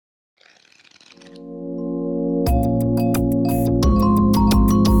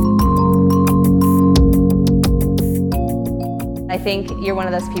think you're one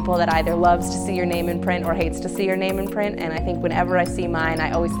of those people that either loves to see your name in print or hates to see your name in print, and I think whenever I see mine,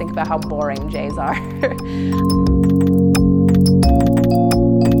 I always think about how boring J's are.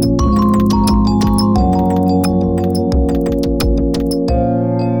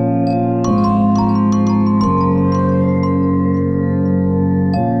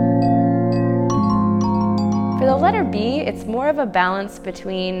 For the letter B, it's more of a balance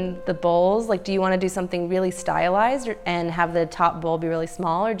between the bowls. Like, do you want to do something really stylized and have the top bowl be really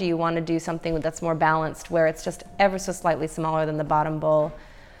small, or do you want to do something that's more balanced where it's just ever so slightly smaller than the bottom bowl?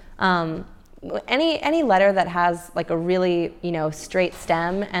 Any letter that has like a really, straight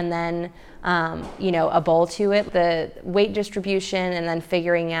stem and then, a bowl to it, the weight distribution and then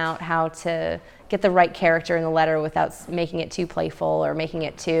figuring out how to get the right character in the letter without making it too playful or making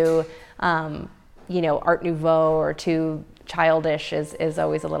it too, Art Nouveau or too childish is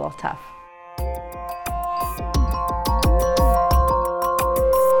always a little tough.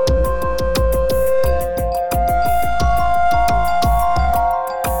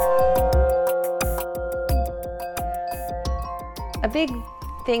 A big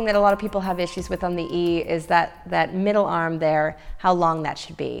thing that a lot of people have issues with on the E is that middle arm there, how long that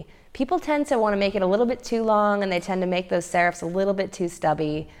should be. People tend to want to make it a little bit too long, and they tend to make those serifs a little bit too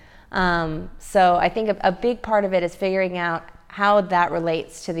stubby. So I think a big part of it is figuring out how that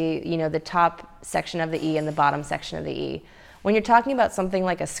relates to the top section of the E and the bottom section of the E. When you're talking about something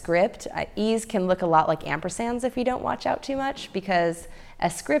like a script, E's can look a lot like ampersands if you don't watch out too much, because a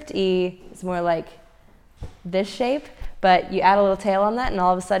script E is more like this shape, but you add a little tail on that and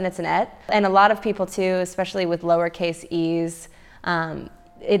all of a sudden it's an et. And a lot of people too, especially with lowercase e's,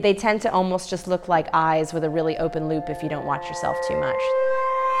 they tend to almost just look like eyes with a really open loop if you don't watch yourself too much.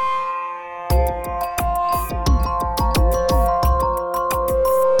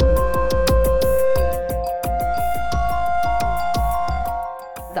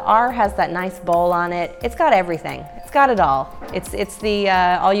 The R has that nice bowl on it. It's got everything. It's got it all. It's the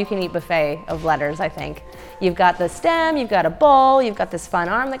all-you-can-eat buffet of letters, I think. You've got the stem, you've got a bowl, you've got this fun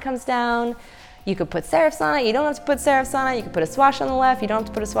arm that comes down. You could put serifs on it, you don't have to put serifs on it. You could put a swash on the left, you don't have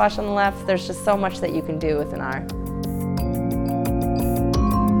to put a swash on the left. There's just so much that you can do with an R.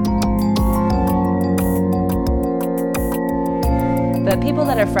 The people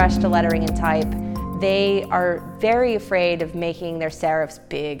that are fresh to lettering and type, they are very afraid of making their serifs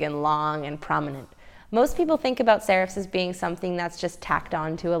big and long and prominent. Most people think about serifs as being something that's just tacked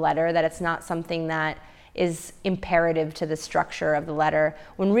on to a letter, that it's not something that is imperative to the structure of the letter,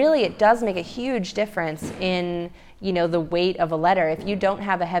 when really it does make a huge difference in the weight of a letter. If you don't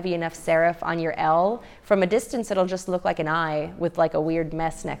have a heavy enough serif on your L, from a distance it'll just look like an I with like a weird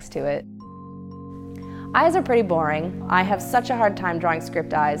mess next to it. Eyes are pretty boring. I have such a hard time drawing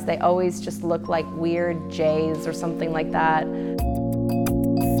script eyes. They always just look like weird J's or something like that.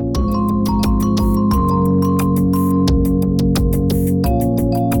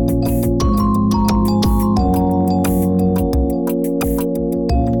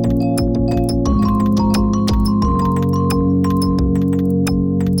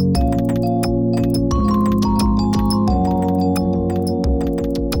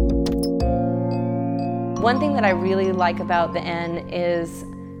 One thing that I really like about the N is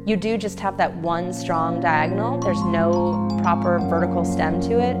you do just have that one strong diagonal. There's no proper vertical stem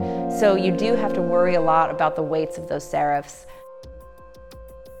to it, so you do have to worry a lot about the weights of those serifs.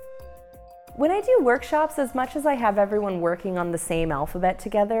 When I do workshops, as much as I have everyone working on the same alphabet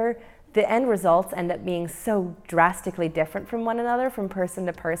together, the end results end up being so drastically different from one another, from person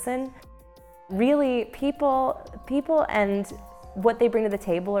to person. Really, people and what they bring to the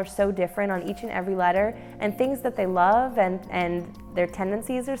table are so different on each and every letter, and things that they love and their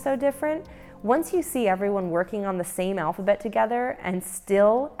tendencies are so different. Once you see everyone working on the same alphabet together and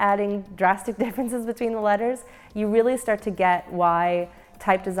still adding drastic differences between the letters, you really start to get why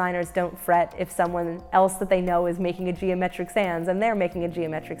type designers don't fret if someone else that they know is making a geometric sans and they're making a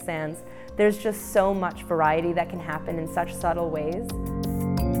geometric sans. There's just so much variety that can happen in such subtle ways.